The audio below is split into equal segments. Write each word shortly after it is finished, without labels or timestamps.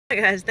Hi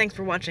guys, thanks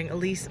for watching.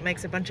 Elise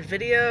makes a bunch of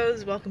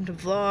videos. Welcome to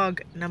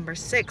vlog number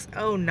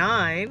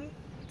 609.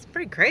 It's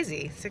pretty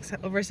crazy,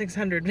 over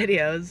 600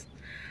 videos.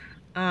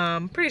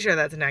 Pretty sure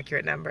that's an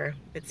accurate number.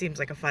 It seems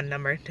like a fun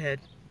number to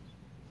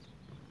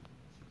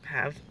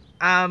have.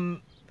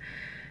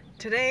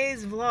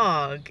 Today's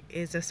vlog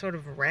is a sort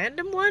of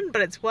random one,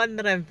 but it's one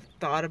that I've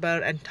thought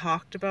about and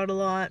talked about a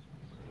lot.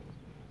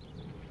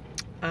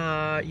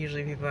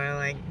 Usually people are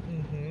like,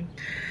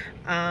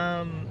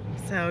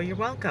 so you're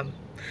welcome.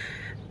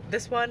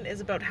 This one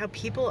is about how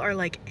people are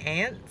like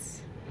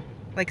ants,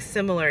 like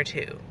similar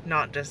to,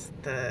 not just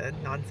the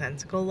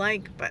nonsensical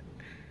like, but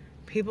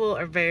people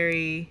are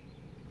very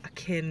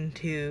akin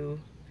to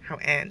how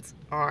ants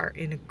are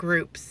in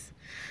groups.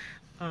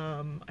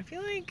 I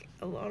feel like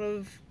a lot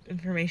of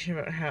information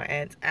about how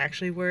ants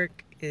actually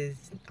work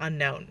is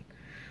unknown,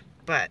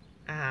 but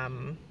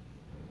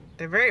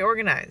they're very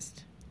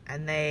organized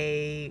and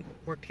they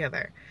work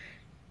together.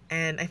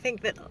 And I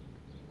think that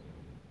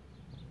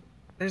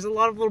there's a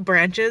lot of little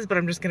branches, but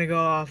I'm just gonna go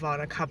off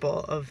on a couple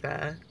of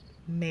the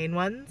main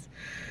ones.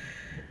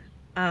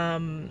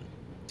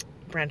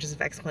 Branches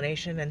of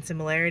explanation and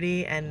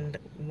similarity and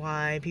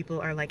why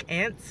people are like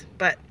ants.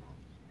 But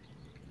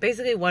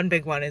basically one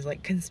big one is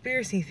like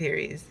conspiracy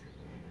theories.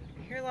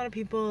 I hear a lot of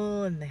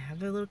people and they have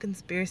their little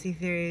conspiracy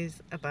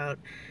theories about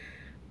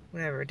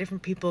whatever,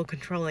 different people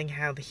controlling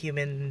how the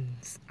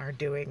humans are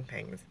doing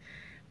things.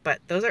 But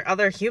those are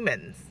other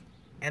humans.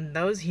 And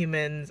those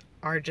humans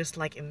are just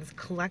like in this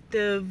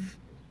collective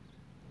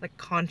like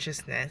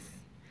consciousness,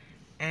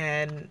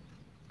 and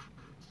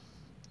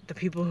the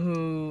people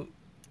who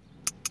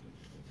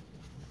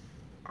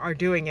are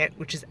doing it,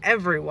 which is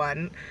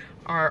everyone,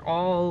 are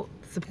all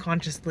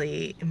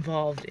subconsciously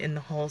involved in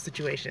the whole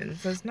situation.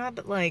 So it's not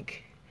that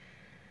like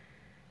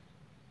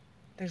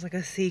there's like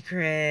a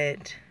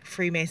secret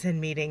Freemason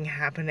meeting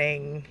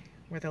happening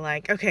where they're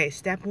like, okay,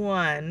 step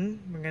one,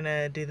 we're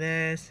gonna do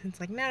this. It's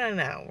like,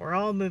 no, we're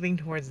all moving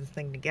towards this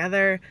thing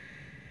together.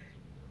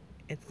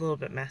 It's a little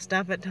bit messed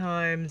up at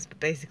times, but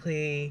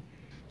basically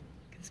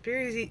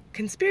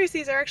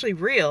conspiracies are actually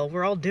real.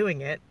 We're all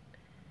doing it,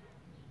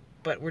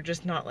 but we're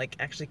just not like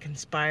actually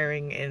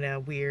conspiring in a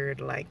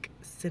weird like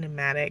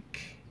cinematic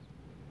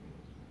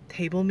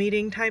table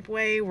meeting type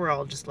way. We're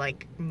all just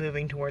like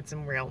moving towards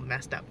some real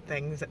messed up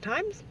things at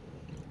times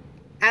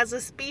as a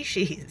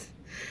species.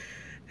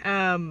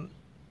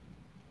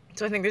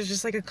 So I think there's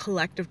just like a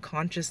collective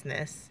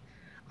consciousness,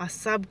 a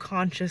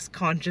subconscious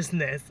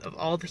consciousness of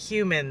all the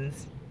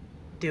humans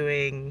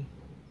doing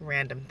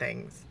random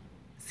things.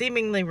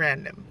 Seemingly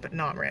random, but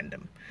not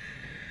random.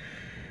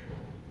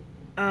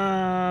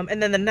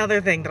 And then another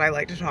thing that I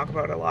like to talk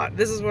about a lot,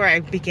 this is where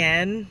I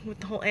began with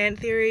the whole ant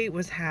theory,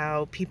 was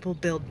how people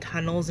build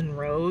tunnels and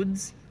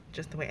roads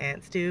just the way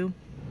ants do.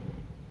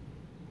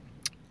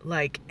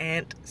 Like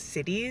ant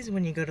cities,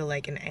 when you go to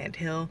like an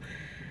anthill,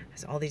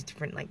 there's all these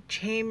different like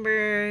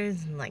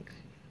chambers and like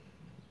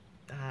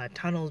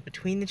tunnels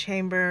between the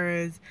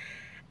chambers,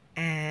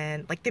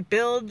 and like they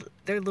build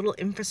their little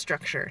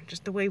infrastructure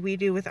just the way we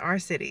do with our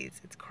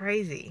cities. It's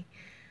crazy.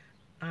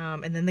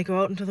 And then they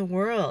go out into the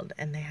world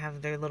and they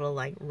have their little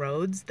like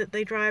roads that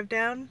they drive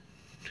down.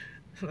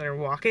 They're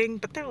walking,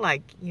 but they're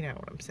like, you know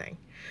what I'm saying.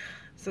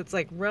 So it's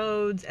like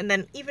roads, and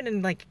then even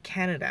in like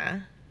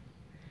Canada,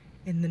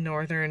 in the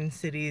northern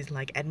cities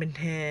like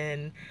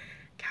Edmonton,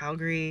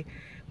 Calgary,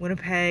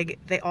 Winnipeg,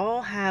 they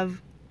all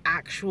have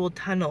actual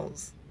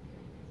tunnels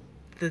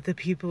that the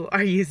people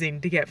are using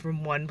to get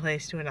from one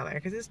place to another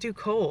because it's too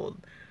cold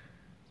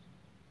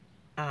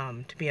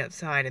to be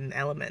outside in the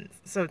elements.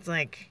 So it's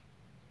like,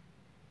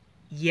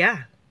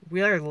 yeah,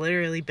 we are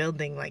literally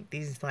building like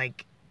these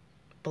like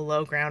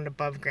below ground,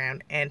 above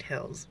ground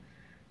anthills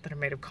that are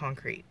made of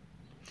concrete.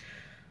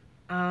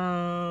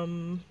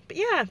 But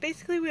yeah,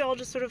 basically we all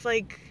just sort of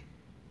like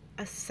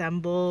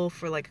assemble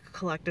for like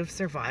collective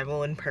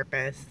survival and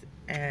purpose,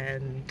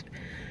 and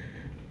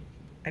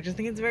I just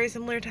think it's very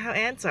similar to how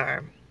ants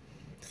are.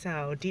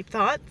 So deep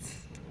thoughts,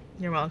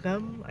 you're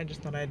welcome. I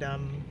just thought I'd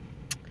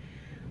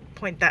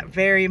point that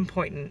very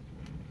important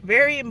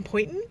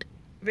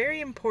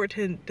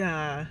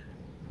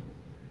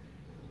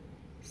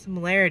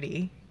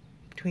similarity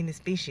between the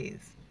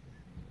species.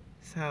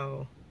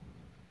 So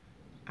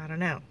I don't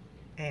know,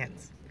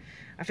 ants.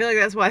 I feel like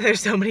that's why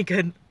there's so many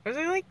good, there's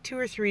like 2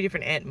 or 3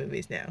 different ant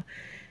movies now,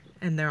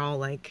 and they're all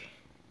like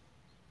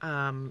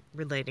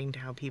relating to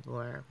how people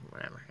are,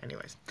 whatever.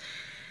 Anyways,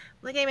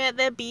 look, I'm at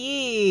the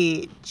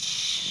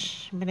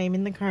beach, but I'm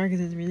in the car because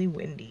it's really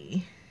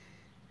windy,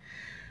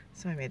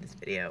 so I made this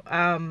video.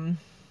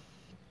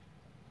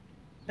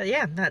 But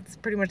yeah, that's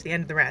pretty much the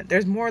end of the rant.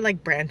 There's more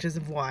like branches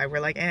of why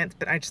we're like ants,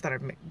 but I just thought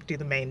I'd do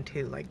the main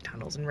 2, like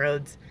tunnels and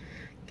roads,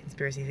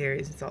 conspiracy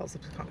theories. It's all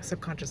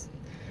subconscious.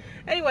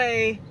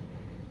 Anyway,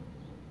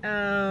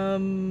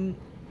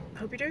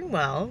 hope you're doing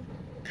well.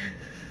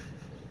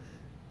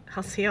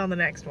 I'll see you on the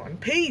next one.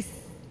 Peace!